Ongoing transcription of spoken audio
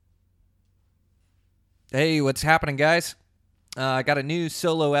Hey, what's happening, guys? I got a new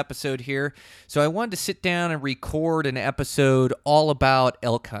solo episode here. So I wanted to sit down and record an episode all about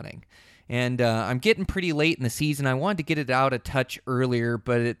elk hunting. And I'm getting pretty late in the season. I wanted to get it out a touch earlier,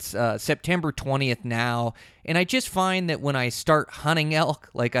 but it's September 20th now. And I just find that when I start hunting elk,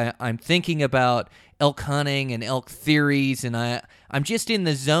 like I'm thinking about elk hunting and elk theories, and I'm just in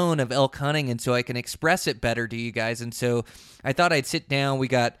the zone of elk hunting, and so I can express it better to you guys. And so I thought I'd sit down. We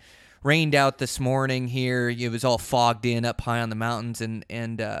got rained out this morning here. It was all fogged in up high on the mountains,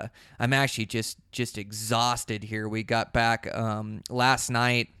 and I'm actually just exhausted here. We got back last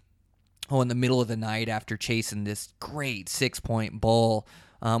night, in the middle of the night after chasing this great 6-point bull.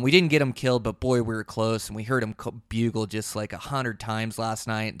 We didn't get him killed, but boy, we were close, and we heard him bugle just like 100 times last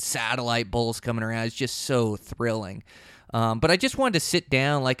night. And satellite bulls coming around. It's just so thrilling. But I just wanted to sit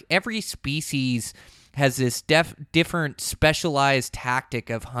down. Like every species has this different specialized tactic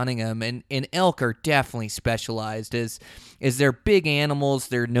of hunting them, and elk are definitely specialized as they're big animals.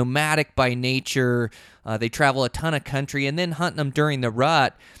 They're nomadic by nature. They travel a ton of country, and then hunting them during the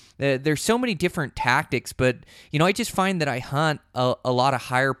rut. There's so many different tactics, but I just find that I hunt a lot of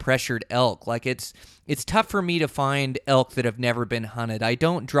higher pressured elk. Like it's tough for me to find elk that have never been hunted. I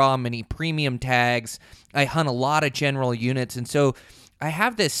don't draw many premium tags. I hunt a lot of general units, and so I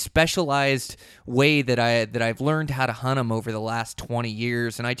have this specialized way that I've learned how to hunt them over the last 20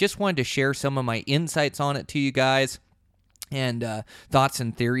 years, and I just wanted to share some of my insights on it to you guys, and thoughts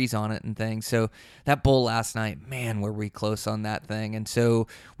and theories on it and things. So that bull last night, man, were we close on that thing. And so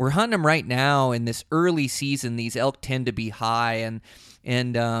we're hunting them right now in this early season. These elk tend to be high,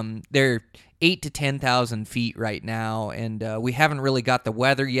 and they're 8 to 10,000 feet right now, and we haven't really got the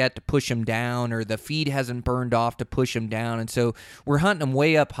weather yet to push them down, or the feed hasn't burned off to push them down, and so we're hunting them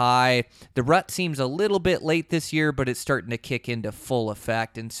way up high. The rut seems a little bit late this year, but it's starting to kick into full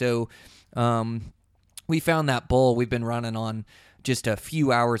effect, and so we found that bull. We've been running on just a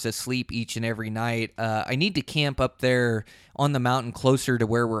few hours of sleep each and every night. I need to camp up there on the mountain closer to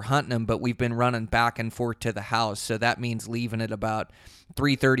where we're hunting them, but we've been running back and forth to the house, so that means leaving at about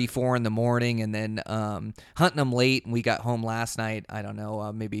 3:34 in the morning, and then hunting them late. And we got home last night, I don't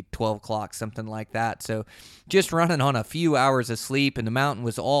know, maybe 12 o'clock, something like that. So just running on a few hours of sleep, and the mountain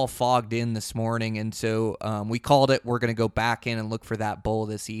was all fogged in this morning, and so we called it. We're going to go back in and look for that bull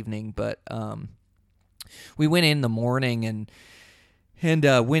this evening, but we went in the morning and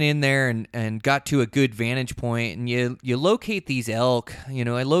went in there and got to a good vantage point. And you locate these elk.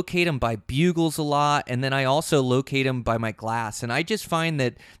 I locate them by bugles a lot, and then I also locate them by my glass. And I just find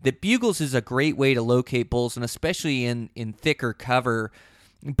that bugles is a great way to locate bulls, and especially in thicker cover.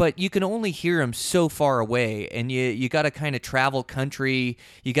 But you can only hear them so far away, and you got to kind of travel country.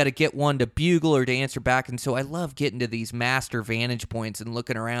 You got to get one to bugle or to answer back. And so I love getting to these master vantage points and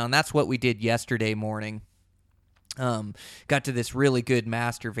looking around. That's what we did yesterday morning. Got to this really good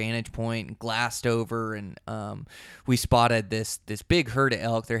master vantage point and glassed over, and we spotted this big herd of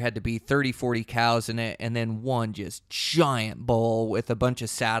elk. There had to be 30-40 cows in it, and then one just giant bull with a bunch of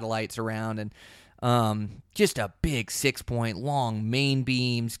satellites around, and just a big 6-point long main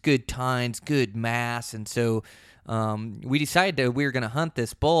beams, good tines, good mass. And so we decided we were going to hunt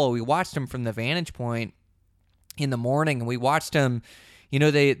this bull. We watched him from the vantage point in the morning, and we watched him.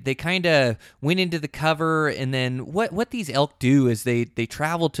 They kind of went into the cover, and then what these elk do is they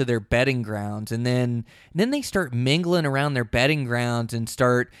travel to their bedding grounds, and then they start mingling around their bedding grounds and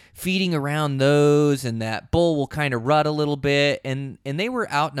start feeding around those, and that bull will kind of rut a little bit, and they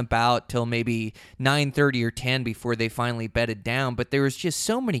were out and about till maybe 9:30 or 10 before they finally bedded down. But there was just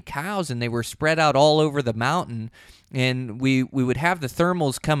so many cows, and they were spread out all over the mountain. And we would have the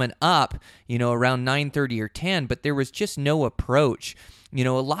thermals coming up, around 9:30 or 10, but there was just no approach. A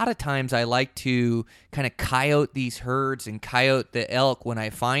lot of times I like to kind of coyote these herds and coyote the elk when I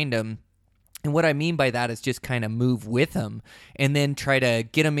find them. And what I mean by that is just kind of move with them and then try to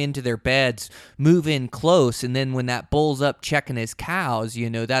get them into their beds, move in close, and then when that bull's up checking his cows,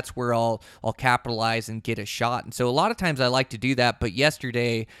 that's where I'll capitalize and get a shot. And so a lot of times I like to do that, but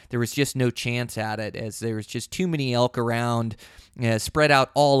yesterday there was just no chance at it, as there was just too many elk around, spread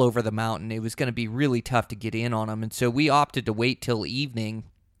out all over the mountain. It was going to be really tough to get in on them, and so we opted to wait till evening.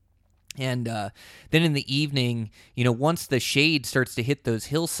 And then in the evening, once the shade starts to hit those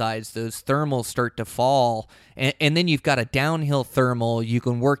hillsides, those thermals start to fall. And then you've got a downhill thermal. You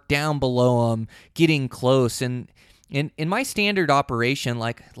can work down below them, getting close. And in my standard operation,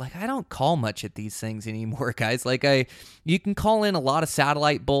 like I don't call much at these things anymore, guys. You can call in a lot of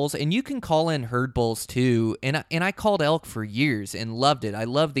satellite bulls, and you can call in herd bulls too. And I called elk for years and loved it. I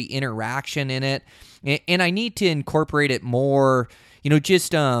love the interaction in it. And I need to incorporate it more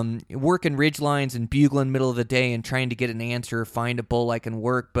just working ridge lines and bugling middle of the day and trying to get an answer, find a bull I can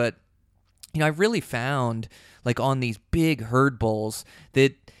work. But I've really found, like, on these big herd bulls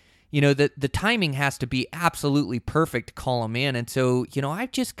that, the timing has to be absolutely perfect to call them in. And so,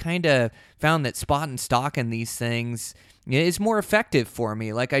 I've just kind of found that spot and stalking these things is more effective for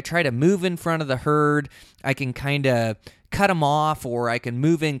me. Like, I try to move in front of the herd. I can kind of cut them off, or I can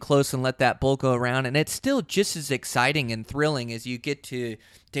move in close and let that bull go around. And it's still just as exciting and thrilling as you get to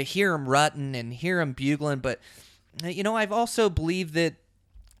hear them rutting and hear them bugling. But, I've also believed that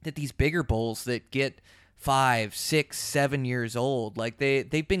these bigger bulls that get 5, 6, 7 years old, like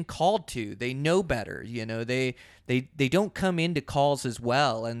they've been called to, they know better, they don't come into calls as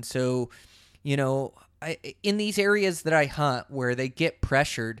well. And so, in these areas that I hunt where they get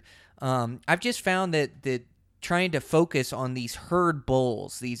pressured, I've just found that trying to focus on these herd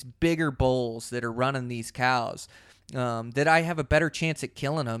bulls, these bigger bulls that are running these cows, that I have a better chance at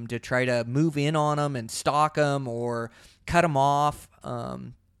killing them, to try to move in on them and stalk them or cut them off.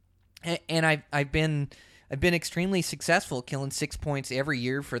 And I've been extremely successful, killing 6 points every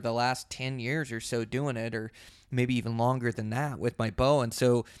year for the last 10 years or so doing it, or maybe even longer than that with my bow. And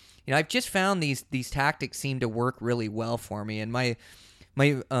so, I've just found these tactics seem to work really well for me. And my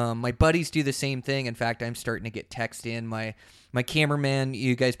buddies do the same thing. In fact, I'm starting to get text in. My cameraman,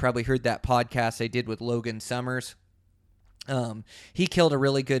 you guys probably heard that podcast I did with Logan Summers. He killed a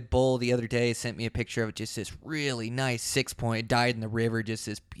really good bull the other day, sent me a picture of just this really nice 6 point, died in the river, just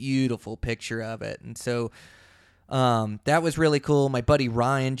this beautiful picture of it. And so that was really cool. My buddy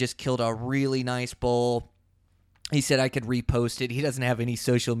Ryan just killed a really nice bull. He said I could repost it. He doesn't have any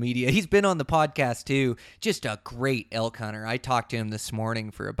social media. He's been on the podcast too. Just a great elk hunter. I talked to him this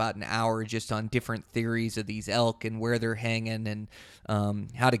morning for about an hour just on different theories of these elk and where they're hanging and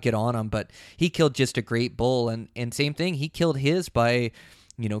how to get on them. But he killed just a great bull. And same thing, he killed his by,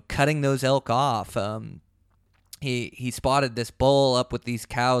 cutting those elk off. He spotted this bull up with these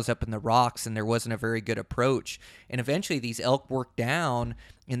cows up in the rocks, and there wasn't a very good approach. And eventually these elk worked down,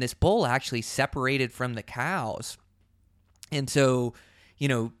 and this bull actually separated from the cows. And so,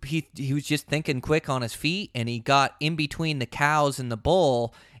 he was just thinking quick on his feet, and he got in between the cows and the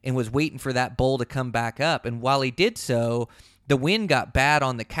bull and was waiting for that bull to come back up. And while he did so, the wind got bad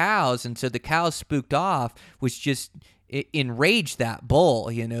on the cows, and so the cows spooked off, which just enraged that bull,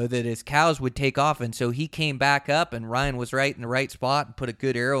 that his cows would take off. And so he came back up, and Ryan was right in the right spot and put a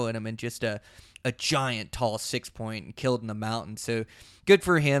good arrow in him, and just a giant tall 6 point, and killed in the mountain. So good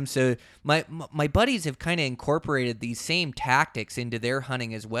for him. So my buddies have kind of incorporated these same tactics into their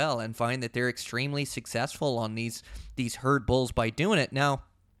hunting as well, and find that they're extremely successful on these herd bulls by doing it. Now,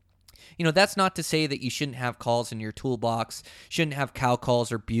 that's not to say that you shouldn't have calls in your toolbox, shouldn't have cow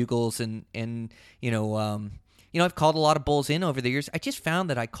calls or bugles, and I've called a lot of bulls in over the years. I just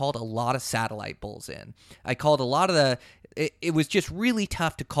found that I called a lot of satellite bulls in. I called a lot of it was just really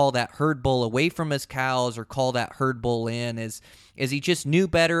tough to call that herd bull away from his cows, or call that herd bull in as he just knew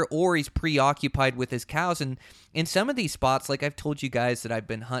better, or he's preoccupied with his cows. And in some of these spots, like I've told you guys that I've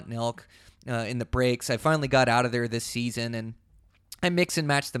been hunting elk in the breaks. I finally got out of there this season, and I mix and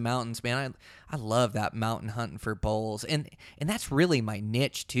match the mountains, man. I love that mountain hunting for bulls. And that's really my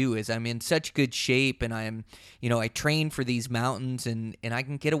niche too, is I'm in such good shape, and I train for these mountains, and I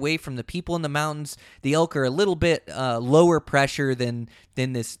can get away from the people in the mountains. The elk are a little bit lower pressure than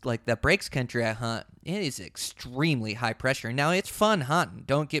this, like the breaks country I hunt. It is extremely high pressure. Now, it's fun hunting,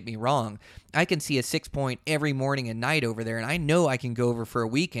 don't get me wrong. I can see a 6 point every morning and night over there, and I know I can go over for a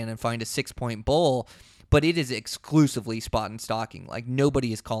weekend and find a 6 point bull. But it is exclusively spot and stalking. Like,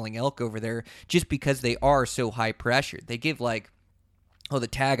 nobody is calling elk over there just because they are so high pressure. They give the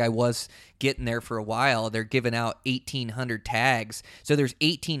tag I was getting there for a while, they're giving out 1,800 tags. So there's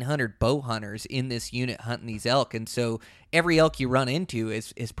 1,800 bow hunters in this unit hunting these elk. And so every elk you run into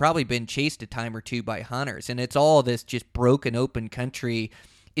has probably been chased a time or two by hunters. And it's all this just broken open country.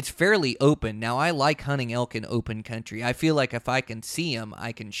 It's fairly open. Now, I like hunting elk in open country. I feel like if I can see them,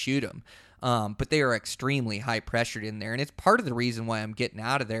 I can shoot them. But they are extremely high pressured in there, and it's part of the reason why I'm getting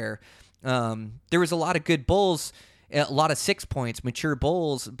out of there. There was a lot of good bulls, a lot of 6 points, mature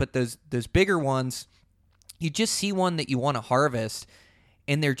bulls, but those bigger ones, you just see one that you want to harvest,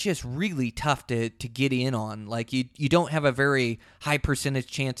 and they're just really tough to get in on. Like, you don't have a very high percentage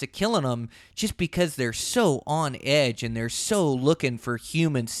chance of killing them just because they're so on edge, and they're so looking for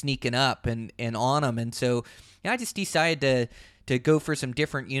humans sneaking up and on them. And so I just decided to go for some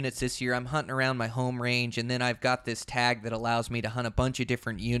different units this year. I'm hunting around my home range, and then I've got this tag that allows me to hunt a bunch of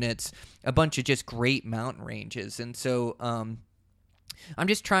different units, a bunch of just great mountain ranges. And so I'm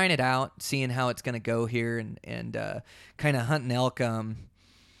just trying it out, seeing how it's going to go here, and kind of hunting elk.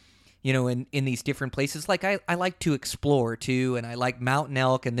 In these different places. Like I like to explore too, and I like mountain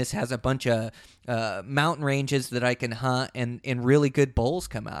elk, and this has a bunch of mountain ranges that I can hunt, and really good bulls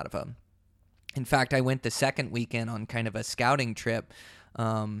come out of them. In fact, I went the second weekend on kind of a scouting trip,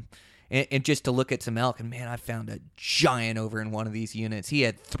 and just to look at some elk, and man, I found a giant over in one of these units. He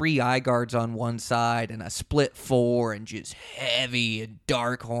had 3 eye guards on one side and a split 4, and just heavy and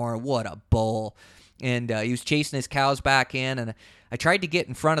dark horn. What a bull. And he was chasing his cows back in, and I tried to get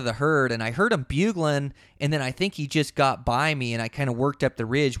in front of the herd, and I heard him bugling, and then I think he just got by me, and I kind of worked up the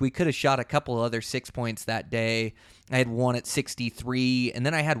ridge. We could have shot a couple of other 6 points that day. I had one at 63, and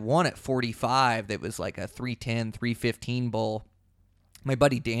then I had one at 45 that was like a 310, 315 bull. My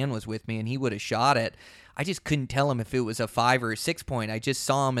buddy Dan was with me, and he would have shot it. I just couldn't tell him if it was a 5 or a 6 point. I just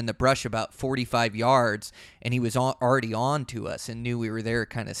saw him in the brush about 45 yards, and he was already on to us and knew we were there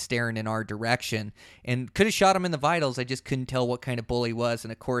kind of staring in our direction, and could have shot him in the vitals. I just couldn't tell what kind of bull he was,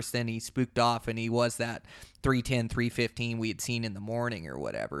 and of course then he spooked off, and he was that 310, 315 we had seen in the morning or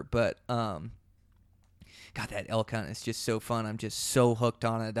whatever. But God, that elk hunt is just so fun. I'm just so hooked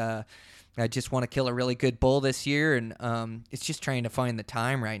on it. I just want to kill a really good bull this year, and it's just trying to find the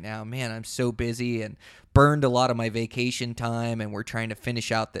time right now. Man, I'm so busy and burned a lot of my vacation time, and we're trying to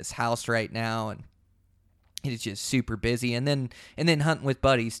finish out this house right now, and it's just super busy. And then hunting with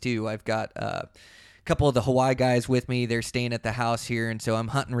buddies too. I've got a couple of the Hawaii guys with me. They're staying at the house here, and so I'm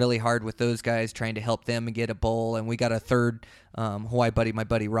hunting really hard with those guys, trying to help them get a bull. And we got a third Hawaii buddy, my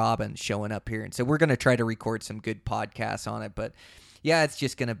buddy Robin, showing up here, and so we're going to try to record some good podcasts on it. But yeah, it's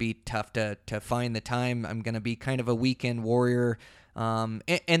just going to be tough to find the time. I'm going to be kind of a weekend warrior, and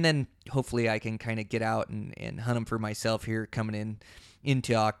then hopefully I can kind of get out and hunt them for myself here coming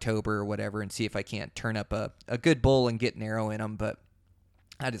into October or whatever, and see if I can't turn up a good bull and get an arrow in them. But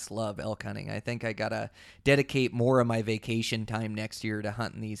I just love elk hunting. I think I got to dedicate more of my vacation time next year to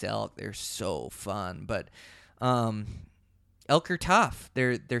hunting these elk. They're so fun. But elk are tough.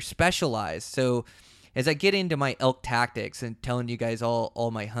 They're specialized. So as I get into my elk tactics and telling you guys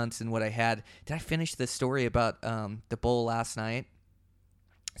all my hunts and what I had, did I finish the story about the bull last night?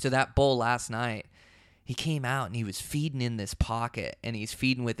 So that bull last night, he came out and he was feeding in this pocket, and he's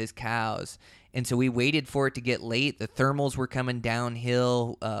feeding with his cows. And so we waited for it to get late. The thermals were coming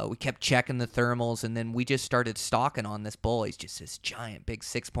downhill. We kept checking the thermals, and then we just started stalking on this bull. He's just this giant, big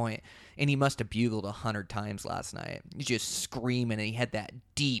 6 point, and he must have bugled 100 times last night. He's just screaming, and he had that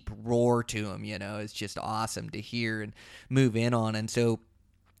deep roar to him. It's just awesome to hear and move in on. And so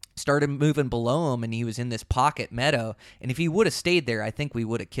started moving below him, and he was in this pocket meadow. And if he would have stayed there, I think we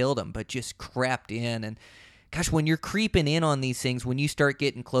would have killed him, but just crept in. And gosh, when you're creeping in on these things, when you start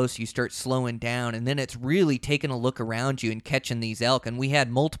getting close, you start slowing down, and then it's really taking a look around you and catching these elk. And we had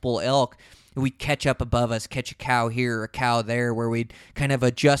multiple elk. We'd catch up above us, catch a cow here, a cow there, where we'd kind of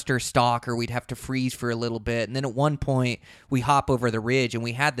adjust our stalk, or we'd have to freeze for a little bit. And then at one point, we hop over the ridge, and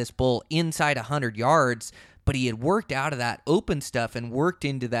we had this bull inside 100 yards, but he had worked out of that open stuff and worked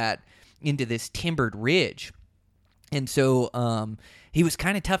into this timbered ridge. And so he was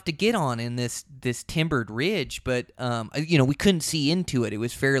kind of tough to get on in this timbered ridge, but we couldn't see into it. It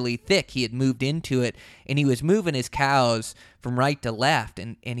was fairly thick. He had moved into it, and he was moving his cows from right to left,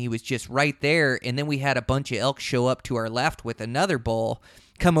 and he was just right there. And then we had a bunch of elk show up to our left with another bull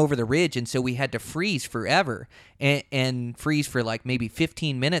come over the ridge, and so we had to freeze forever and freeze for like maybe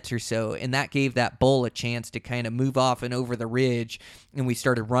 15 minutes or so, and that gave that bull a chance to kind of move off and over the ridge, and we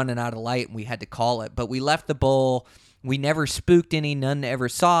started running out of light, and we had to call it. But we left the bull. We never spooked any. None ever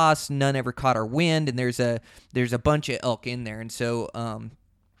saw us. None ever caught our wind, and there's a bunch of elk in there. And so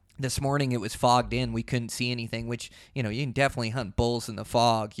this morning it was fogged in. We couldn't see anything, which, you can definitely hunt bulls in the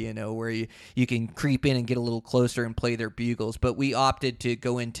fog, where you can creep in and get a little closer and play their bugles. But we opted to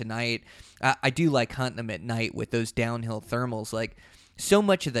go in tonight. I do like hunting them at night with those downhill thermals. Like, so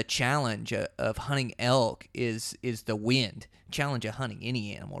much of the challenge of hunting elk is the wind. Challenge of hunting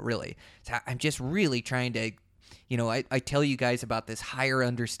any animal, really. So I'm just really trying to, I tell you guys about this higher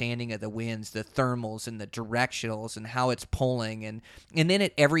understanding of the winds, the thermals and the directionals and how it's pulling. And then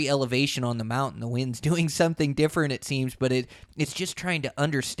at every elevation on the mountain, the wind's doing something different, it seems, but it's just trying to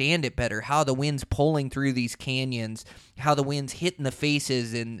understand it better, how the wind's pulling through these canyons, how the wind's hitting the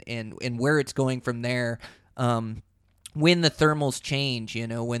faces and where it's going from there. When the thermals change,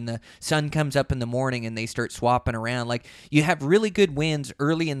 when the sun comes up in the morning and they start swapping around, like, you have really good winds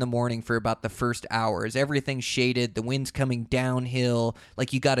early in the morning for about the first hour as everything's shaded, the wind's coming downhill,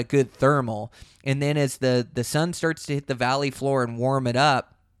 like you got a good thermal. And then as the sun starts to hit the valley floor and warm it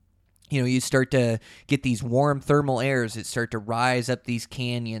up, You start to get these warm thermal airs that start to rise up these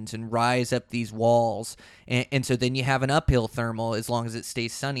canyons and rise up these walls. And so then you have an uphill thermal as long as it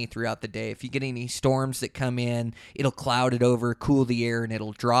stays sunny throughout the day. If you get any storms that come in, it'll cloud it over, cool the air, and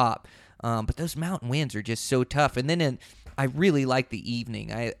it'll drop. But those mountain winds are just so tough. And then I really like the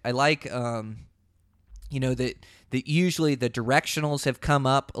evening. I like, that usually the directionals have come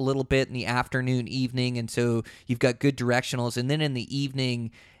up a little bit in the afternoon, evening, and so you've got good directionals. And then in the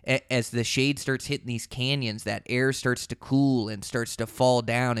evening, as the shade starts hitting these canyons, that air starts to cool and starts to fall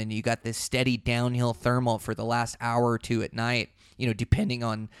down, and you got this steady downhill thermal for the last hour or two at night, depending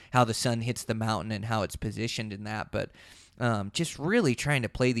on how the sun hits the mountain and how it's positioned in that. But just really trying to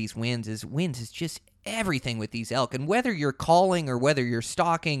play these winds is just everything with these elk. And whether you're calling or whether you're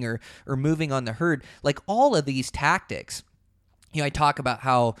stalking or moving on the herd, like all of these tactics, I talk about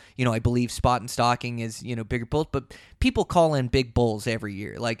how, I believe spot and stalking is, bigger bulls, but people call in big bulls every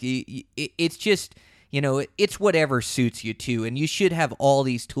year. Like it's just, it's whatever suits you too. And you should have all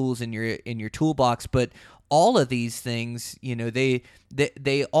these tools in your toolbox, but all of these things,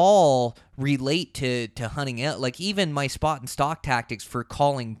 they all relate to hunting elk. Like even my spot and stalk tactics for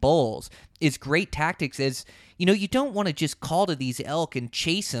calling bulls is great tactics. As you don't want to just call to these elk and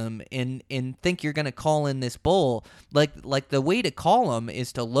chase them and think you're going to call in this bull. Like the way to call them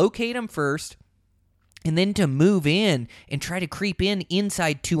is to locate them first, and then to move in and try to creep in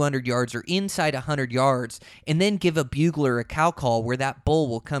inside 200 yards or inside 100 yards, and then give a bugler a cow call where that bull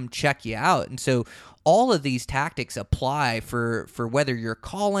will come check you out. And so all of these tactics apply for whether you're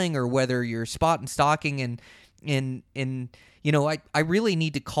calling or whether you're spot and stalking. And I really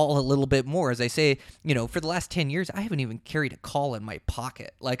need to call a little bit more. As I say, for the last 10 years, I haven't even carried a call in my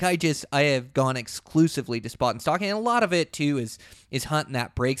pocket. Like I have gone exclusively to spot and stalking. And a lot of it too is hunting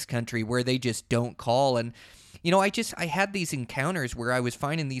that breaks country where they just don't call. And, I had these encounters where I was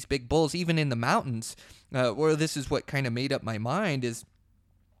finding these big bulls, even in the mountains, where this is what kind of made up my mind is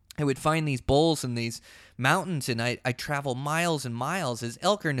I would find these bulls in these mountains, and I travel miles and miles, as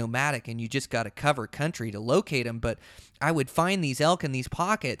elk are nomadic and you just got to cover country to locate them. But I would find these elk in these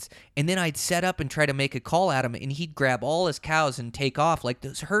pockets, and then I'd set up and try to make a call at him, and he'd grab all his cows and take off. Like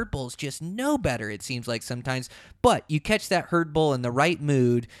those herd bulls just know better, it seems like sometimes. But you catch that herd bull in the right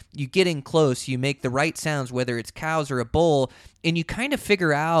mood, you get in close, you make the right sounds, whether it's cows or a bull, and you kind of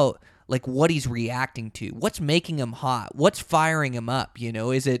figure out like what he's reacting to, what's making him hot, what's firing him up.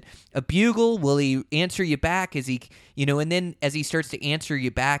 Is it a bugle? Will he answer you back? Is he, and then as he starts to answer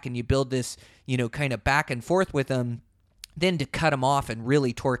you back and you build this, kind of back and forth with him, then to cut him off and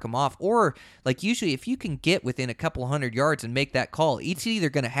really torque him off. Or like usually if you can get within a couple 100 yards and make that call, it's either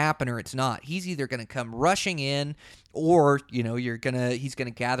going to happen or it's not. He's either going to come rushing in or, he's going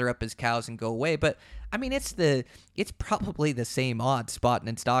to gather up his cows and go away. But I mean, it's probably the same odds spotting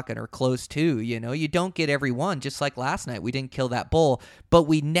and stalking or close to, you don't get every one. Just like last night, we didn't kill that bull, but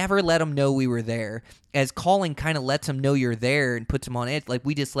we never let them know we were there, as calling kind of lets them know you're there and puts them on edge. Like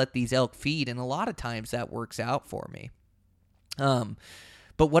we just let these elk feed. And a lot of times that works out for me.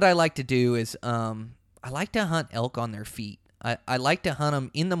 But what I like to do is, I like to hunt elk on their feet. I like to hunt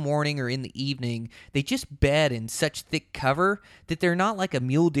them in the morning or in the evening. They just bed in such thick cover that they're not like a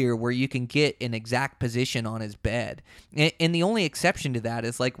mule deer where you can get an exact position on his bed. And the only exception to that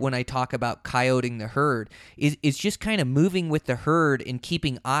is like when I talk about coyoting the herd, is just kind of moving with the herd and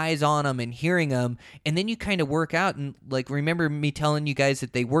keeping eyes on them and hearing them. And then you kind of work out, and like, remember me telling you guys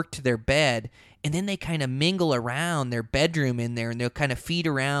that they work to their bed, and then they kind of mingle around their bedroom in there, and they'll kind of feed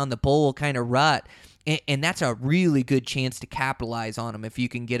around. The bull will kind of rut. And that's a really good chance to capitalize on them if you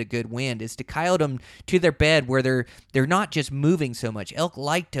can get a good wind, is to coyote them to their bed where they're not just moving so much. Elk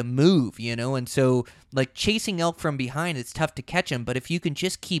like to move, and so like chasing elk from behind, it's tough to catch them. But if you can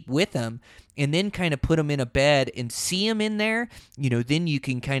just keep with them and then kind of put them in a bed and see them in there, then you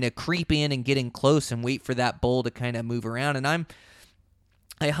can kind of creep in and get in close and wait for that bull to kind of move around. And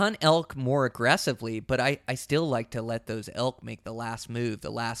I hunt elk more aggressively, but I still like to let those elk make the last move, the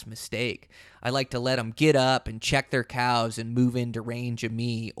last mistake. I like to let them get up and check their cows and move into range of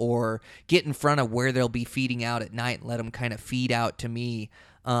me, or get in front of where they'll be feeding out at night and let them kind of feed out to me.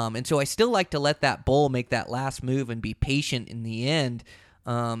 And so I still like to let that bull make that last move and be patient in the end.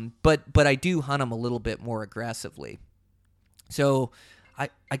 But I do hunt them a little bit more aggressively. So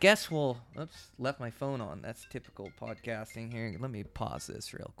I guess oops, left my phone on. That's typical podcasting here. Let me pause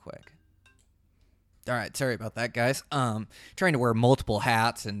this real quick. All right, sorry about that, guys. Trying to wear multiple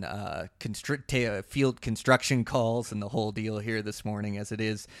hats and field construction calls and the whole deal here this morning, as it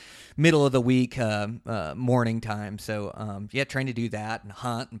is middle of the week, morning time. So, yeah, trying to do that and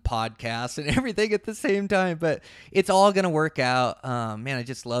hunt and podcast and everything at the same time. But it's all going to work out. Man, I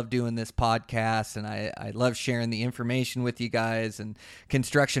just love doing this podcast, and I love sharing the information with you guys. And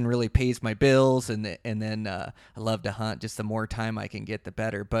construction really pays my bills, and then I love to hunt. Just the more time I can get, the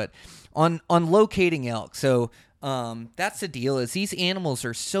better. But on locating elk, so that's the deal. Is these animals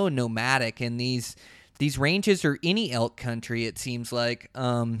are so nomadic, and these ranges or any elk country, it seems like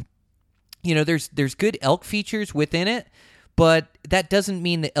there's good elk features within it, but that doesn't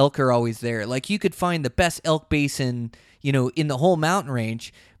mean the elk are always there. Like, you could find the best elk basin in the whole mountain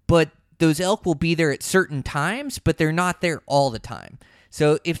range, but those elk will be there at certain times, but they're not there all the time.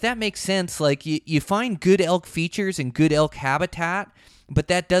 So if that makes sense, like you find good elk features and good elk habitat, but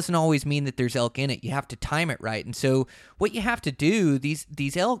that doesn't always mean that there's elk in it. You have to time it right. And so what you have to do,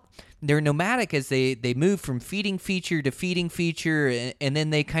 these elk, they're nomadic as they move from feeding feature to feeding feature, and then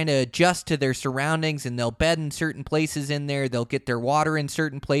they kind of adjust to their surroundings, and they'll bed in certain places in there. They'll get their water in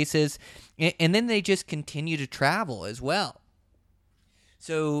certain places, and then they just continue to travel as well.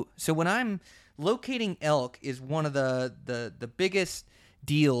 So when I'm locating elk is one of the biggest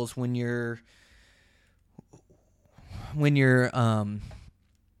deals when you're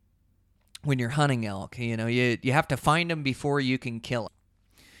hunting elk. You have to find them before you can kill them.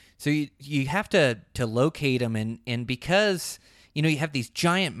 So you have to locate them, and because you have these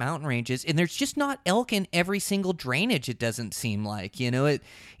giant mountain ranges, and there's just not elk in every single drainage. It doesn't seem like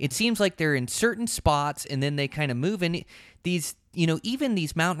it seems like they're in certain spots, and then they kind of move. And these even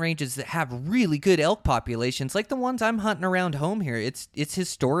these mountain ranges that have really good elk populations, like the ones I'm hunting around home here, it's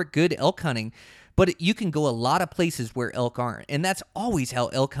historic good elk hunting. But you can go a lot of places where elk aren't, and that's always how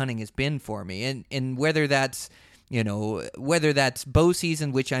elk hunting has been for me. And whether that's bow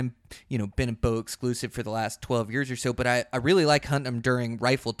season, which I'm been a bow exclusive for the last 12 years or so, but I really like hunting them during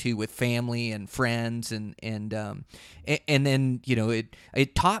rifle too with family and friends, and then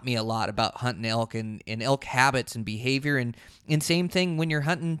it taught me a lot about hunting elk and elk habits and behavior, and same thing when you're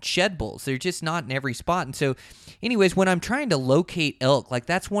hunting shed bulls. They're just not in every spot. And so anyways, when I'm trying to locate elk, like,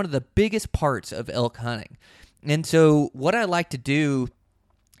 that's one of the biggest parts of elk hunting. And so what I like to do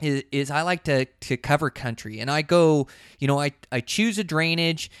is I like to cover country, and I go, I choose a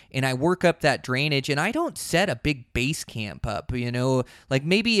drainage, and I work up that drainage, and I don't set a big base camp up, like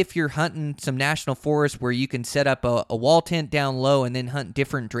maybe if you're hunting some national forest where you can set up a wall tent down low and then hunt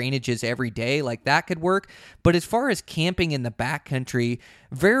different drainages every day, like that could work. But as far as camping in the backcountry,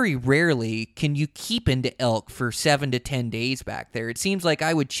 very rarely can you keep into elk for 7 to 10 days back there. It seems like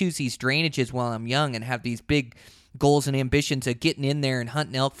I would choose these drainages while I'm young and have these big goals and ambitions of getting in there and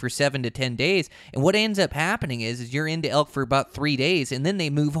hunting elk for 7 to 10 days. And what ends up happening is you're into elk for about 3 days, and then they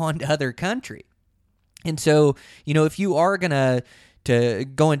move on to other country. And so, if you are going to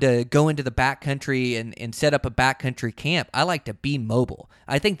go into the backcountry and set up a backcountry camp, I like to be mobile.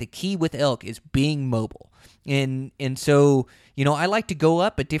 I think the key with elk is being mobile. And so, I like to go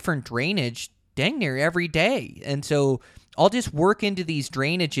up a different drainage dang near every day. And so I'll just work into these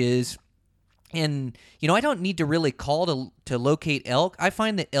drainages. And, I don't need to really call to locate elk. I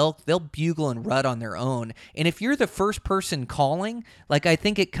find that elk, they'll bugle and rut on their own. And if you're the first person calling, like, I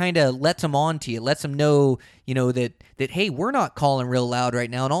think it kind of lets them on to you, lets them know, that, hey, we're not calling real loud right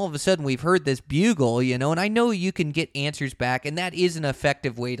now. And all of a sudden we've heard this bugle, and I know you can get answers back. And that is an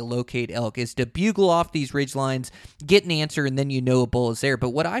effective way to locate elk, is to bugle off these ridge lines, get an answer, and then a bull is there. But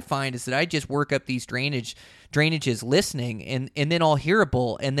what I find is that I just work up these drainages listening, and then I'll hear a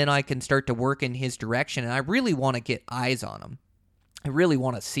bull, and then I can start to work in his direction. And I really want to get eyes on him. I really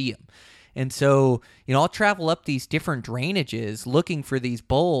want to see him. And so, I'll travel up these different drainages looking for these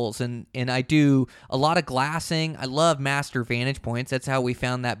bulls, and I do a lot of glassing. I love master vantage points. That's how we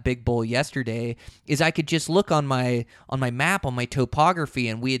found that big bull yesterday, is I could just look on my map, on my topography,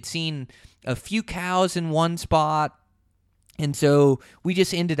 and we had seen a few cows in one spot. And so we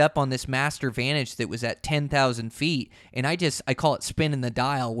just ended up on this master vantage that was at 10,000 feet, and I call it spinning the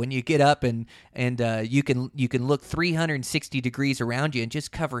dial. When you get up and you can look 360 degrees around you and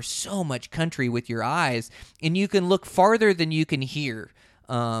just cover so much country with your eyes, and you can look farther than you can hear.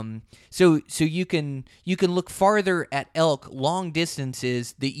 So you can look farther at elk long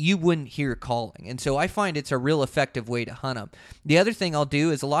distances that you wouldn't hear calling. And so I find it's a real effective way to hunt them. The other thing I'll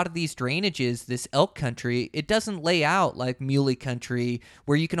do is a lot of these drainages, this elk country, it doesn't lay out like muley country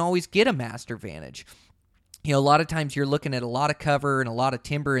where you can always get a master vantage. A lot of times you're looking at a lot of cover and a lot of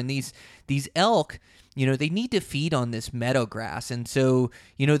timber, and these these elk, they need to feed on this meadow grass. And so,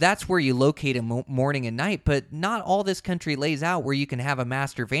 that's where you locate them morning and night. But not all this country lays out where you can have a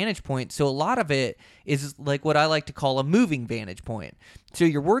master vantage point. So a lot of it is like what I like to call a moving vantage point. So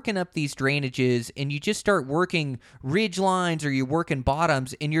you're working up these drainages and you just start working ridge lines, or you're working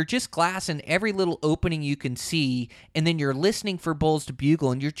bottoms, and you're just glassing every little opening you can see. And then you're listening for bulls to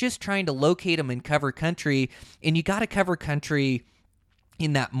bugle, and you're just trying to locate them and cover country. And you got to cover country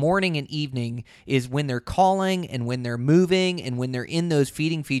in that morning and evening is when they're calling and when they're moving and when they're in those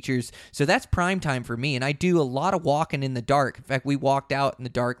feeding features. So that's prime time for me. And I do a lot of walking in the dark. In fact, we walked out in the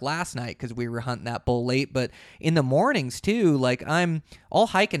dark last night because we were hunting that bull late. But in the mornings too, like I'll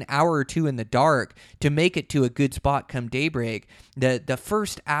hike an hour or two in the dark to make it to a good spot come daybreak. The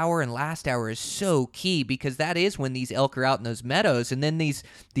first hour and last hour is so key because that is when these elk are out in those meadows. And then these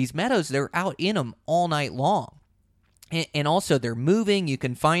meadows, they're out in them all night long. And also, they're moving. You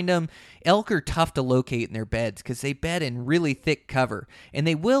can find them. Elk are tough to locate in their beds because they bed in really thick cover. And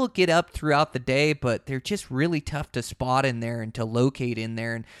they will get up throughout the day, but they're just really tough to spot in there and to locate in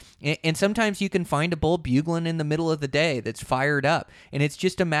there. And sometimes you can find a bull bugling in the middle of the day that's fired up. And it's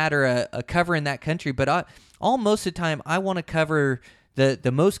just a matter of covering that country. But most of the time, I want to cover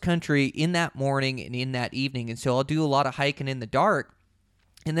the most country in that morning and in that evening. And so I'll do a lot of hiking in the dark.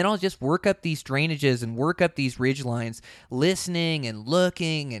 And then I'll just work up these drainages and work up these ridge lines, listening and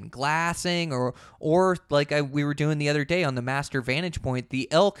looking and glassing, or like we were doing the other day on the master vantage point. The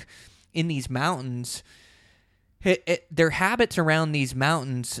elk in these mountains, their habits around these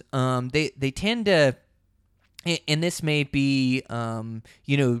mountains, they tend to, and this may be,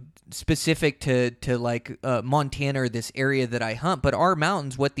 specific to like Montana or this area that I hunt, but our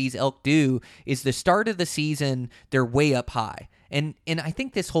mountains, what these elk do is the start of the season, they're way up high. And I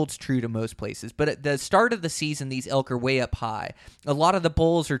think this holds true to most places. But at the start of the season, these elk are way up high. A lot of the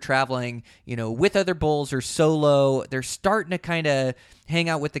bulls are traveling, with other bulls or solo. They're starting to kind of hang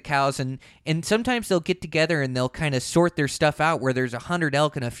out with the cows. And sometimes they'll get together and they'll kind of sort their stuff out where there's 100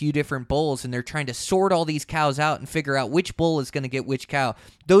 elk and a few different bulls. And they're trying to sort all these cows out and figure out which bull is going to get which cow.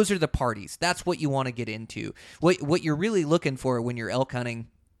 Those are the parties. That's what you want to get into. What you're really looking for when you're elk hunting.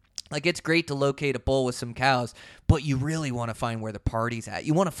 Like, it's great to locate a bull with some cows, but you really want to find where the party's at.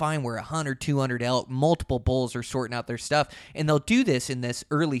 You want to find where 100, 200 elk, multiple bulls are sorting out their stuff. And they'll do this in this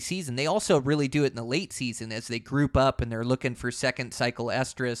early season. They also really do it in the late season as they group up and they're looking for second cycle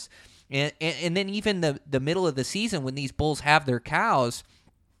estrus. And then even the middle of the season when these bulls have their cows,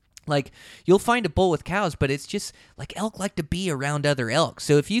 like, you'll find a bull with cows, but it's just like elk like to be around other elk.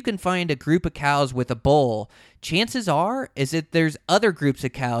 So if you can find a group of cows with a bull, chances are is that there's other groups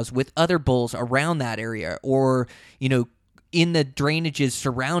of cows with other bulls around that area, or, in the drainages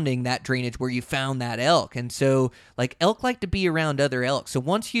surrounding that drainage where you found that elk. And so, like, elk like to be around other elk. So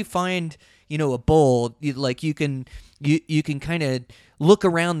once you find, a bull, you can kind of look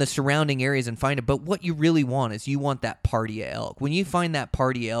around the surrounding areas and find it. But what you really want is you want that party of elk. When you find that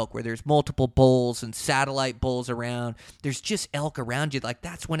party of elk where there's multiple bulls and satellite bulls around, there's just elk around you. Like,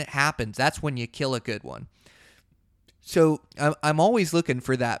 that's when it happens. That's when you kill a good one. So I'm always looking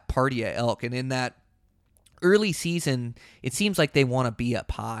for that party of elk. And in that early season, it seems like they want to be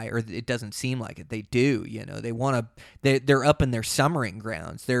up high, or it doesn't seem like it. They do, they want to, they're up in their summering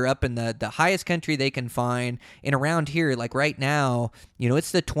grounds. They're up in the highest country they can find. And around here, like right now,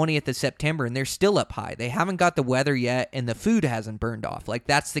 it's the 20th of September and they're still up high. They haven't got the weather yet and the food hasn't burned off. Like,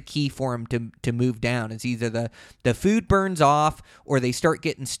 that's the key for them to move down. It's either the food burns off or they start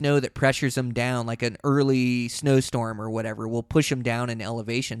getting snow that pressures them down, like an early snowstorm or whatever will push them down in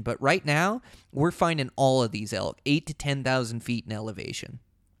elevation. But right now, we're finding all of these elk 8,000 to 10,000 feet in elevation.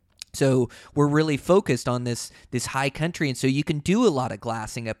 So we're really focused on this high country, and so you can do a lot of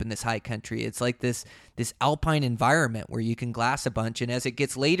glassing up in this high country. It's like this alpine environment where you can glass a bunch. And as it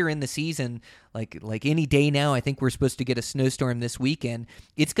gets later in the season, like any day now, I think we're supposed to get a snowstorm this weekend.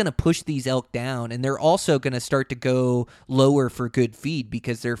 It's going to push these elk down, and they're also going to start to go lower for good feed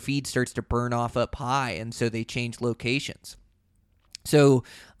because their feed starts to burn off up high, and so they change locations. So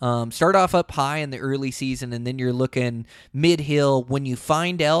start off up high in the early season, and then you're looking mid-hill. When you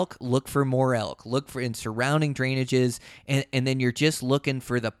find elk, look for more elk. Look for in surrounding drainages, and then you're just looking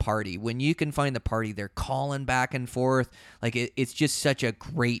for the party. When you can find the party, they're calling back and forth. Like, it's just such a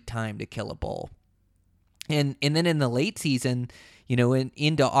great time to kill a bull. And then in the late season,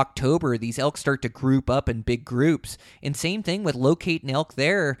 into October, these elk start to group up in big groups. And same thing with locating elk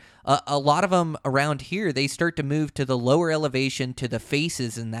there. A lot of them around here, they start to move to the lower elevation, to the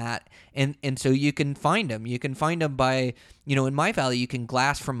faces and that. And so you can find them. You can find them by, in my valley, you can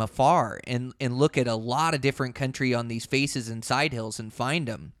glass from afar and look at a lot of different country on these faces and side hills and find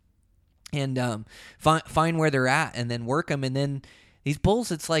them. and find where they're at and then work them. And then these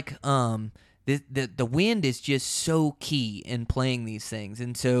bulls, it's like the wind is just so key in playing these things.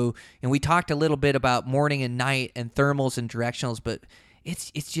 And so, and we talked a little bit about morning and night and thermals and directionals, but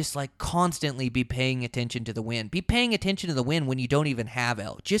it's just like constantly be paying attention to the wind. Be paying attention to the wind when you don't even have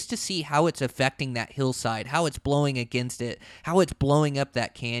elk, just to see how it's affecting that hillside, how it's blowing against it, how it's blowing up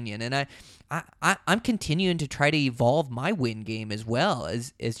that canyon. And I'm continuing to try to evolve my wind game as well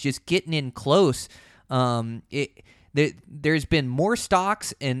as just getting in close. There's been more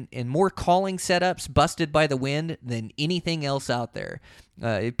stalks and more calling setups busted by the wind than anything else out there.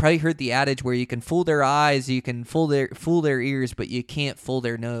 You probably heard the adage where you can fool their eyes, you can fool their ears, but you can't fool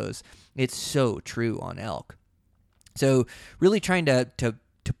their nose. It's so true on elk. So really trying to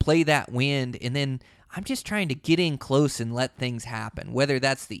play that wind, and then I'm just trying to get in close and let things happen, whether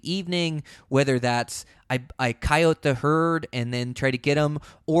that's the evening, whether that's I coyote the herd and then try to get them,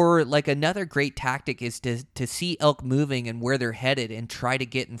 or like another great tactic is to see elk moving and where they're headed and try to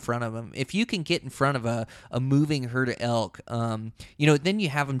get in front of them. If you can get in front of a moving herd of elk, then you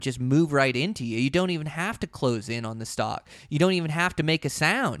have them just move right into you. You don't even have to close in on the stalk. You don't even have to make a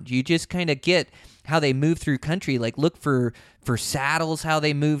sound. You just kind of get how they move through country, like look for saddles, how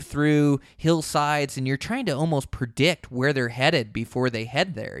they move through hillsides, and you're trying to almost predict where they're headed before they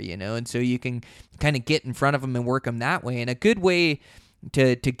head there, and so you can kind of get in front of them and work them that way. And a good way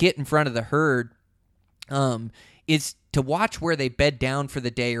to get in front of the herd is to watch where they bed down for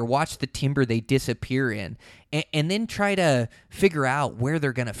the day or watch the timber they disappear in, and then try to figure out where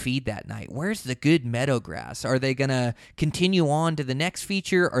they're going to feed that night. Where's the good meadow grass? Are they going to continue on to the next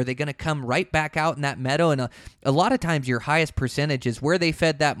feature? Are they going to come right back out in that meadow? And a lot of times your highest percentage is where they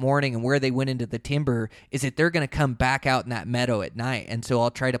fed that morning and where they went into the timber is that they're going to come back out in that meadow at night. And so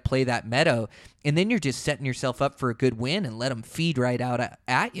I'll try to play that meadow, and then you're just setting yourself up for a good win and let them feed right out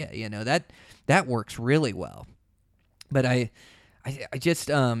at you. That works really well. But I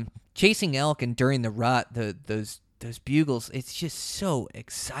just chasing elk and during the rut, those bugles, it's just so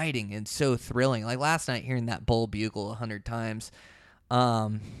exciting and so thrilling. Like last night, hearing that bull bugle 100 times,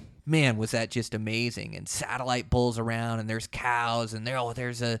 man, was that just amazing. And satellite bulls around, and there's cows, and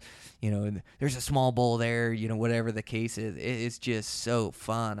there's a small bull there, whatever the case is. It's just so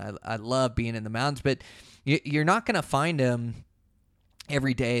fun. I love being in the mountains, but you're not gonna find them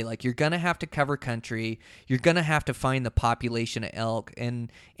every day. Like, you're gonna have to cover country, you're gonna have to find the population of elk,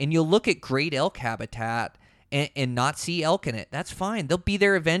 and you'll look at great elk habitat and not see elk in it. That's fine. They'll be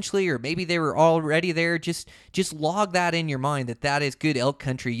there eventually, or maybe they were already there. Just log that in your mind that is good elk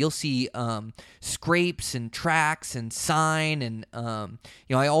country. You'll see scrapes and tracks and sign, and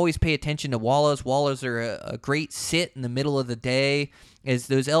I always pay attention to wallows. Wallows are a great sit in the middle of the day, as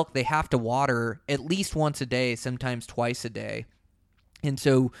those elk, they have to water at least once a day, sometimes twice a day. And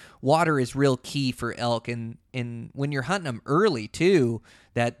so water is real key for elk, and when you're hunting them early too,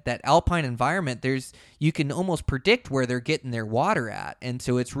 that alpine environment, you can almost predict where they're getting their water at, and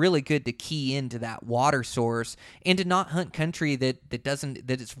so it's really good to key into that water source and to not hunt country that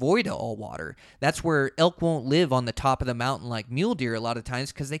it's void of all water. That's where elk won't live on the top of the mountain like mule deer a lot of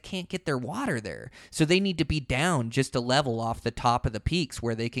times, because they can't get their water there. So they need to be down just a level off the top of the peaks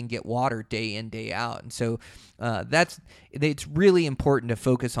where they can get water day in, day out. And so it's really important to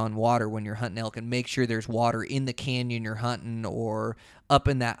focus on water when you're hunting elk, and make sure there's water in the canyon you're hunting or up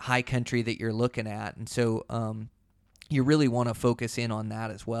in that high country that you're looking at. And so you really want to focus in on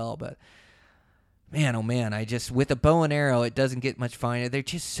that as well. But man, oh man, with a bow and arrow, it doesn't get much finer. They're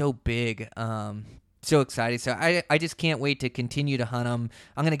just so big. So excited. So I just can't wait to continue to hunt them.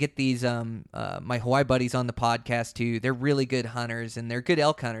 I'm going to get these my Hawaii buddies on the podcast too. They're really good hunters, and they're good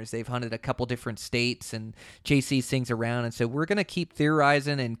elk hunters. They've hunted a couple different states and chased these things around. And so we're going to keep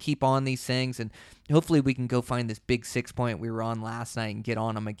theorizing and keep on these things, and hopefully we can go find this big 6-point we were on last night and get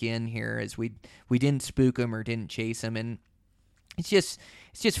on them again here, as we didn't spook them or didn't chase them. And it's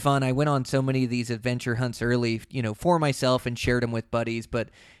just fun. I went on so many of these adventure hunts early, for myself, and shared them with buddies, but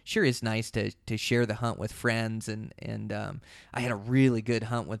sure is nice to share the hunt with friends. And I had a really good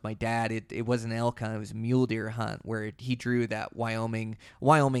hunt with my dad. It wasn't an elk hunt, it was a mule deer hunt, where he drew that Wyoming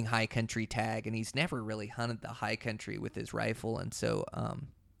high country tag, and he's never really hunted the high country with his rifle. And so,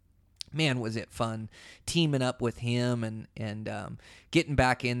 man, was it fun teaming up with him and getting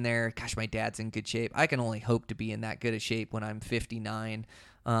back in there. Gosh, my dad's in good shape. I can only hope to be in that good a shape when I'm 59.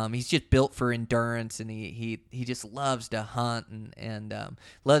 He's just built for endurance, and he just loves to hunt and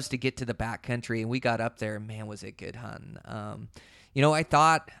loves to get to the backcountry. And we got up there, and man, was it good hunting. I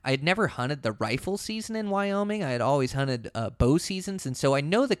thought I had never hunted the rifle season in Wyoming. I had always hunted bow seasons, and so I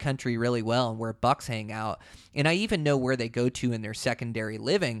know the country really well and where bucks hang out. And I even know where they go to in their secondary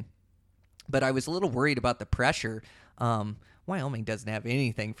living. but I was a little worried about the pressure. Wyoming doesn't have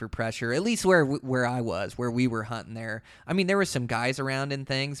anything for pressure, at least where I was, where we were hunting there. I mean, there were some guys around and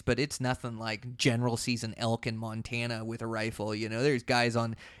things, but it's nothing like general season elk in Montana with a rifle. You know, there's guys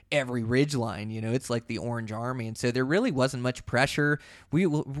on every ridge line. You know, it's like the Orange Army, and so there really wasn't much pressure. We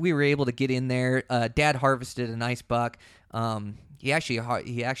were able to get in there. Dad harvested a nice buck. He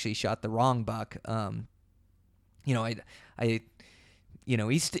actually shot the wrong buck. You know, I you know,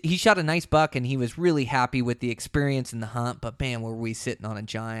 he shot a nice buck, and he was really happy with the experience in the hunt. But man, were we sitting on a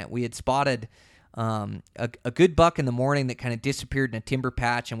giant. We had spotted a good buck in the morning that kind of disappeared in a timber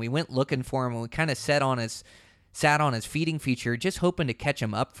patch, and we went looking for him, and we kind of sat on his feeding feature, just hoping to catch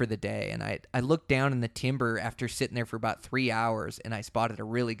him up for the day. And I looked down in the timber after sitting there for about 3 hours, and I spotted a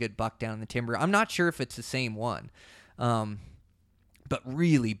really good buck down in the timber. I'm not sure if it's the same one. But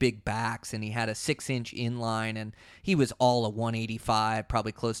really big backs, and he had a 6-inch inline, and he was all a 185,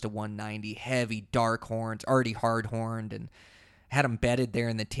 probably close to 190, heavy dark horns, already hard horned, and had him bedded there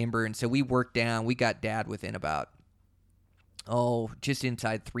in the timber. And so we worked down. We got Dad within about just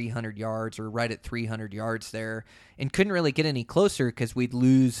inside 300 yards, or right at 300 yards there, and couldn't really get any closer because we'd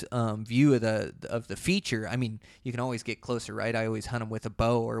lose view of the feature. I mean, you can always get closer, right? I always hunt them with a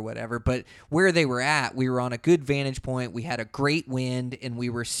bow or whatever, but where they were at, we were on a good vantage point. We had a great wind, and we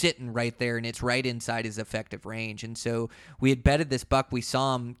were sitting right there, and it's right inside his effective range. And so we had bedded this buck. We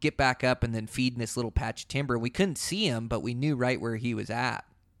saw him get back up and then feed in this little patch of timber. We couldn't see him, but we knew right where he was at.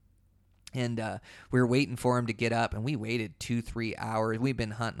 And we were waiting for him to get up, and we waited 2-3 hours. We've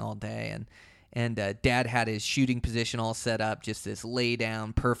been hunting all day, and Dad had his shooting position all set up, just this lay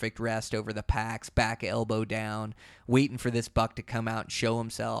down, perfect rest over the packs, back elbow down, waiting for this buck to come out and show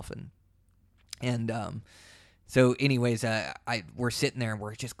himself. So anyways, we're sitting there, and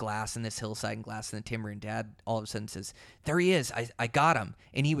we're just glassing this hillside and glassing the timber, and Dad all of a sudden says, "There he is, I got him."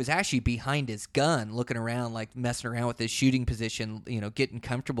 And he was actually behind his gun, looking around, like messing around with his shooting position, you know, getting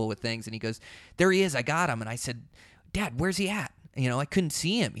comfortable with things. And he goes, "There he is, I got him." And I said, "Dad, where's he at?" You know, I couldn't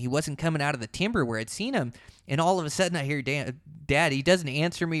see him. He wasn't coming out of the timber where I'd seen him. And all of a sudden I hear Dad, he doesn't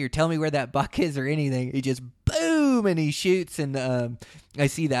answer me or tell me where that buck is or anything. He just boom, and he shoots, and I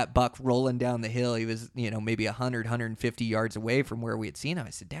see that buck rolling down the hill. He was, you know, maybe 100, 150 yards away from where we had seen him.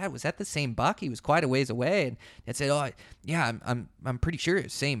 I said, "Dad, was that the same buck?" He was quite a ways away. And Dad said, "Oh, yeah, I'm pretty sure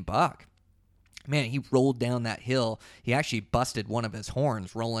it's the same buck." Man, he rolled down that hill. He actually busted one of his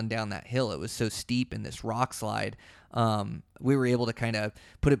horns rolling down that hill. It was so steep in this rock slide. We were able to kind of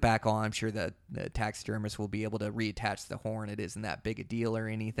put it back on. I'm sure the taxidermist will be able to reattach the horn. It isn't that big a deal or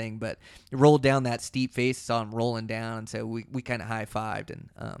anything, but it rolled down that steep face, saw him rolling down, and so we kind of high-fived, and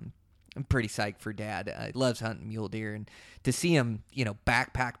I'm pretty psyched for Dad. He loves hunting mule deer, and to see him, you know,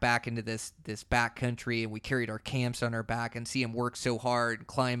 backpack back into this back country, and we carried our camps on our back, and see him work so hard,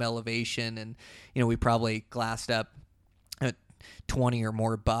 climb elevation, and, you know, we probably glassed up 20 or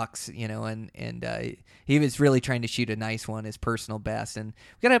more bucks, you know, and he was really trying to shoot a nice one, his personal best. And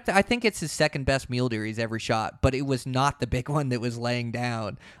we got up to, I think it's his second best mule deer he's ever shot, but it was not the big one that was laying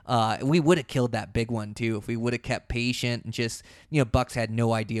down. We would have killed that big one too if we would have kept patient and just, you know, bucks had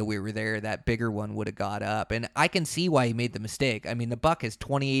no idea we were there. That bigger one would have got up, and I can see why he made the mistake. I mean, the buck is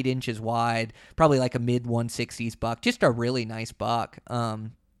 28 inches wide, probably like a mid 160s buck, just a really nice buck.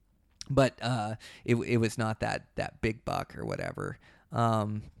 But it was not that big buck or whatever.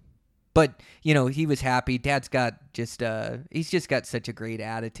 But, you know, he was happy. Dad's got he's just got such a great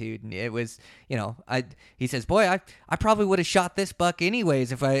attitude. And it was, you know, he says, "Boy, I probably would have shot this buck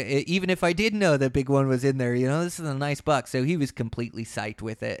anyways even if I did know the big one was in there. You know, this is a nice buck." So he was completely psyched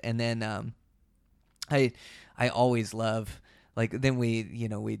with it. And then I always love, like, then we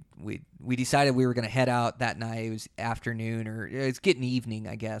decided we were going to head out that night. It was afternoon, or it's getting evening,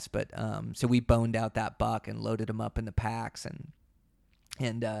 I guess. But so we boned out that buck and loaded him up in the packs and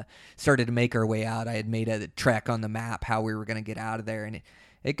started to make our way out. I had made a trek on the map how we were going to get out of there, and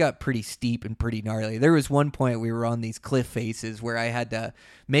it got pretty steep and pretty gnarly. There was one point we were on these cliff faces where I had to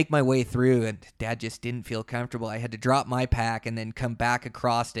make my way through, and Dad just didn't feel comfortable. I had to drop my pack and then come back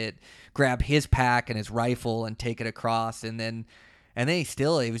across it, grab his pack and his rifle and take it across, and then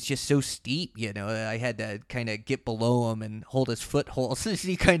it was just so steep, you know. I had to kind of get below him and hold his footholds as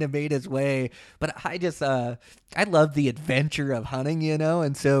he kind of made his way. But I just, I love the adventure of hunting, you know.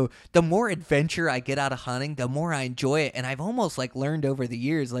 And so the more adventure I get out of hunting, the more I enjoy it. And I've almost like learned over the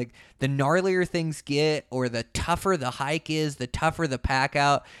years, like the gnarlier things get, or the tougher the hike is, the tougher the pack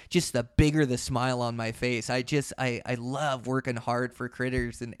out, just the bigger the smile on my face. I love working hard for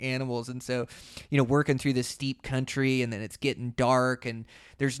critters and animals. And so, you know, working through this steep country, and then it's getting dark, dark and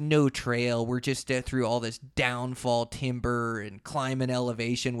there's no trail. We're just through all this downfall timber and climbing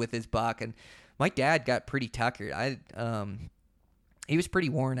elevation with his buck. And my dad got pretty tuckered. He was pretty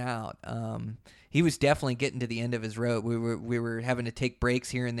worn out. He was definitely getting to the end of his rope. We were having to take breaks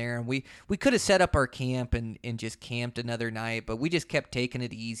here and there, and we could have set up our camp and just camped another night, but we just kept taking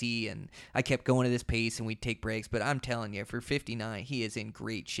it easy, and I kept going at this pace, and we'd take breaks. But I'm telling you, for 59, he is in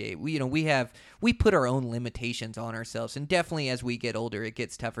great shape. We put our own limitations on ourselves, and definitely as we get older, it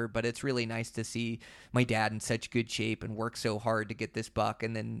gets tougher. But it's really nice to see my dad in such good shape and work so hard to get this buck,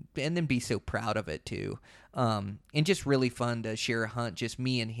 and then be so proud of it too. And just really fun to share a hunt, just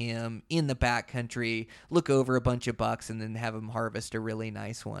me and him in the backcountry, look over a bunch of bucks, and then have him harvest a really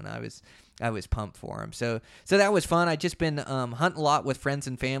nice one. I was pumped for him. So that was fun. I just been hunting a lot with friends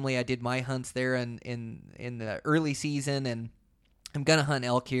and family. I did my hunts there in the early season, and I'm gonna hunt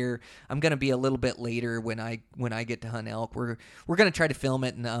elk here. I'm gonna be a little bit later when I get to hunt elk. We're gonna try to film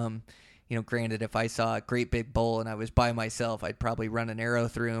it and granted, if I saw a great big bull and I was by myself, I'd probably run an arrow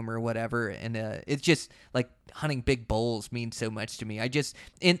through him or whatever. And it's just like hunting big bulls means so much to me.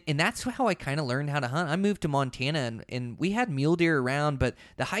 And that's how I kind of learned how to hunt. I moved to Montana and we had mule deer around, but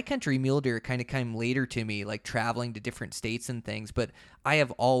the high country mule deer kind of came later to me, like traveling to different states and things. But I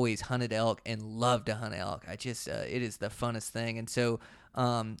have always hunted elk and loved to hunt elk. It is the funnest thing. And so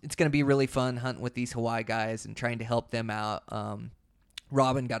it's going to be really fun hunting with these Hawaii guys and trying to help them out.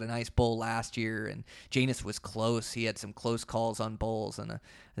 Robin got a nice bull last year, and Janus was close. He had some close calls on bulls, and I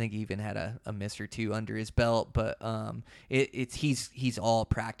think he even had a miss or two under his belt. But he's all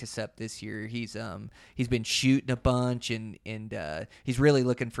practice up this year. He's been shooting a bunch, and he's really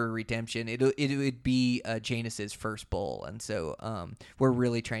looking for redemption. It would be Janus's first bull, and so we're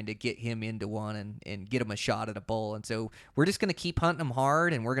really trying to get him into one and get him a shot at a bull. And so we're just gonna keep hunting him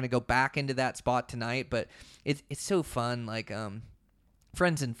hard, and we're gonna go back into that spot tonight. But it's so fun, like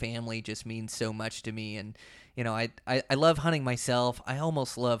friends and family just means so much to me. And I love hunting myself. I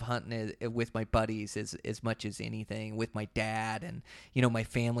almost love hunting with my buddies as much as anything, with my dad. And my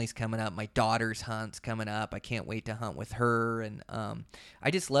family's coming up, my daughter's hunt's coming up. I can't wait to hunt with her. And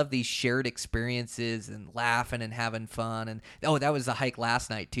I just love these shared experiences and laughing and having fun. And that was the hike last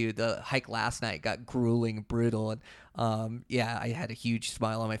night too. The hike last night got grueling and brutal, and I had a huge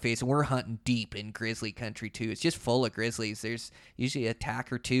smile on my face. And we're hunting deep in grizzly country too. It's just full of grizzlies. There's usually a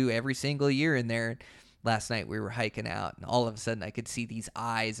tack or two every single year in there. Last night we were hiking out, and all of a sudden I could see these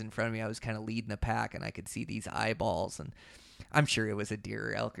eyes in front of me. I was kind of leading the pack, and I could see these eyeballs, and I'm sure it was a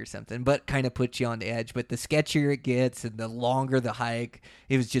deer or elk or something, but kind of puts you on the edge. But the sketchier it gets and the longer the hike,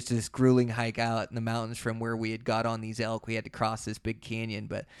 it was just this grueling hike out in the mountains from where we had got on these elk. We had to cross this big canyon,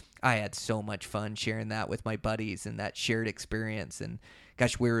 but I had so much fun sharing that with my buddies and that shared experience. And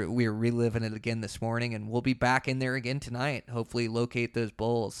gosh, we're reliving it again this morning, and we'll be back in there again tonight, hopefully locate those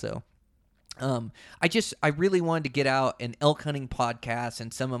bulls. So I really wanted to get out an elk hunting podcast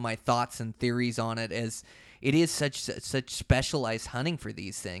and some of my thoughts and theories on it, as it is such specialized hunting for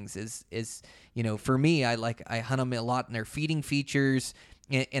these things. Is for me, I hunt them a lot in their feeding features,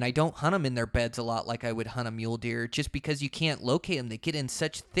 and I don't hunt them in their beds a lot like I would hunt a mule deer, just because you can't locate them. They get in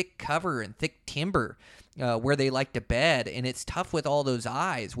such thick cover and thick timber where they like to bed, and it's tough with all those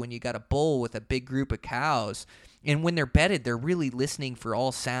eyes when you got a bull with a big group of cows. And when they're bedded, they're really listening for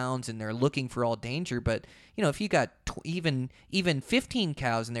all sounds, and they're looking for all danger. But, if you got even 15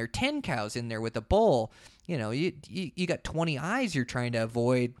 cows in there, 10 cows in there with a bull, you got 20 eyes you're trying to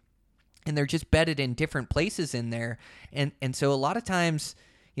avoid, and they're just bedded in different places in there. And so a lot of times,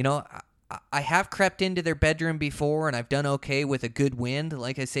 I have crept into their bedroom before, and I've done okay with a good wind.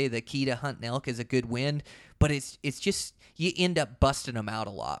 Like I say, the key to hunting elk is a good wind, but it's just you end up busting them out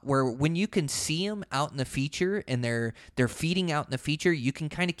a lot. Where when you can see them out in the feature and they're feeding out in the feature, you can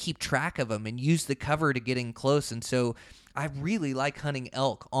kind of keep track of them and use the cover to get in close. And so I really like hunting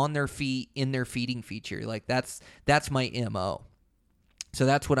elk on their feet in their feeding feature. Like that's my MO. So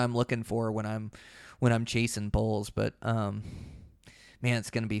that's what I'm looking for when I'm chasing bulls. But man,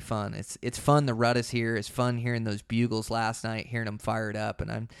 it's going to be fun. It's fun. The rut is here. It's fun hearing those bugles last night, hearing them fired up.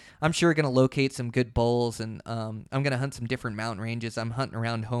 And I'm sure going to locate some good bulls, and I'm going to hunt some different mountain ranges. I'm hunting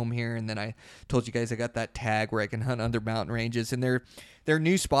around home here, and then I told you guys I got that tag where I can hunt other mountain ranges, and they're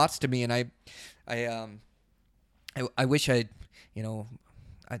new spots to me. And I wish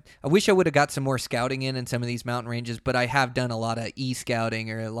I wish I would have got some more scouting in some of these mountain ranges, but I have done a lot of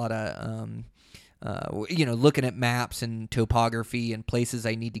e-scouting, or a lot of looking at maps and topography and places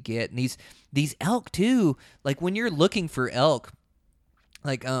I need to get. And these elk too, like when you're looking for elk,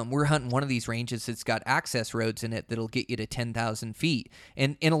 Like we're hunting one of these ranges that's got access roads in it that'll get you to 10,000 feet.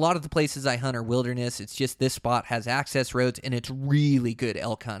 And in a lot of the places I hunt are wilderness. It's just this spot has access roads, and it's really good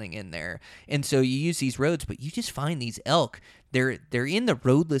elk hunting in there. And so you use these roads, but you just find these elk. They're in the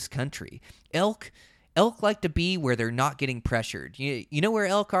roadless country. Elk like to be where they're not getting pressured. You know where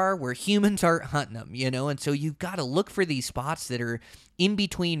elk are? Where humans aren't hunting them, And so you've got to look for these spots that are in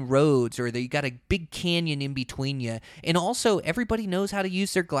between roads, or that you got a big canyon in between you. And also, everybody knows how to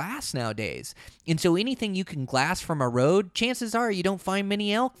use their glass nowadays. And so anything you can glass from a road, chances are you don't find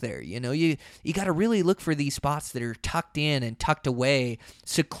many elk there. You got to really look for these spots that are tucked in and tucked away,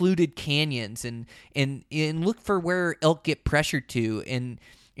 secluded canyons, and look for where elk get pressured to. And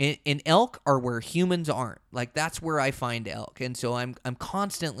elk are where humans aren't. Like, that's where I find elk. And so I'm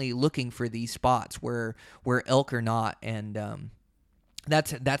constantly looking for these spots where elk are not. And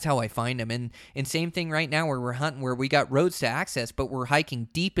that's how I find them. And same thing right now, where we're hunting, where we got roads to access, but we're hiking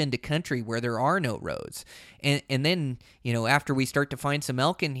deep into country where there are no roads. And then, after we start to find some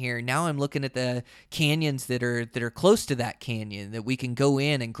elk in here, now I'm looking at the canyons that are close to that canyon, that we can go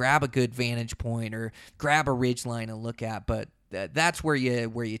in and grab a good vantage point or grab a ridge line and look at. But that's where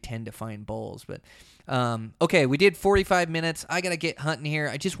you tend to find bulls. But okay, we did 45 minutes. I gotta get hunting here.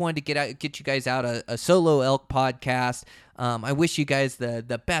 I just wanted to get you guys out a solo elk podcast. I wish you guys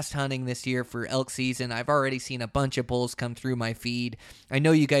the best hunting this year for elk season. I've already seen a bunch of bulls come through my feed. I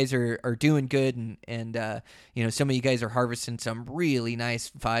know you guys are doing good, and some of you guys are harvesting some really nice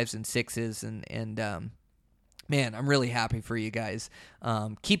 5s and 6s, and man, I'm really happy for you guys.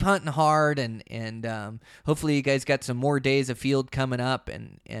 Keep hunting hard, and hopefully you guys got some more days of field coming up.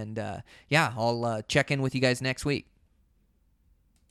 And yeah, I'll check in with you guys next week.